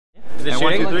Is it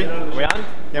shooting? 1, 2, 3. Are we on?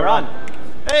 Yeah, we're on.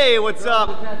 Hey, what's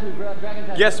up?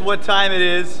 Guess what time it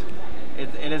is?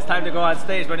 It is time to go on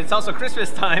stage, but it's also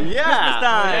Christmas time. Yeah. Christmas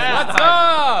time. Yeah. What's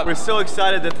up? We're so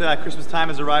excited that Christmas time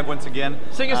has arrived once again.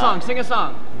 Sing a song, sing a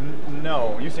song.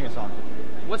 No, you sing a song.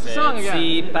 What's the song again?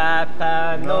 Si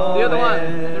Papa Noel. The other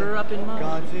one. They're up in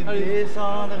my... Beautiful.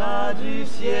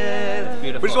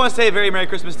 We just want to say a very Merry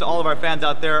Christmas to all of our fans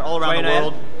out there, all around the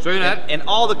world. And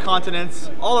all the continents,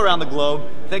 all around the globe.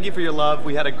 Thank you for your love.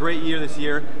 We had a great year this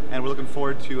year, and we're looking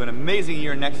forward to an amazing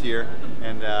year next year.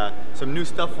 And some new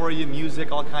stuff for you,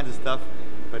 music, all kinds of stuff.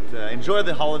 But enjoy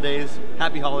the holidays.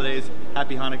 Happy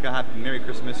Hanukkah, happy Merry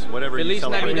Christmas, whatever you Feliz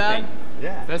celebrate. Navidad.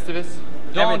 Yeah. Festivus.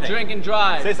 Don't drink and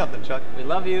drive. Say something, Chuck. We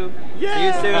love you. Yeah. See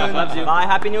you soon. Loves you. Bye.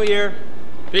 Happy New Year.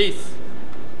 Peace.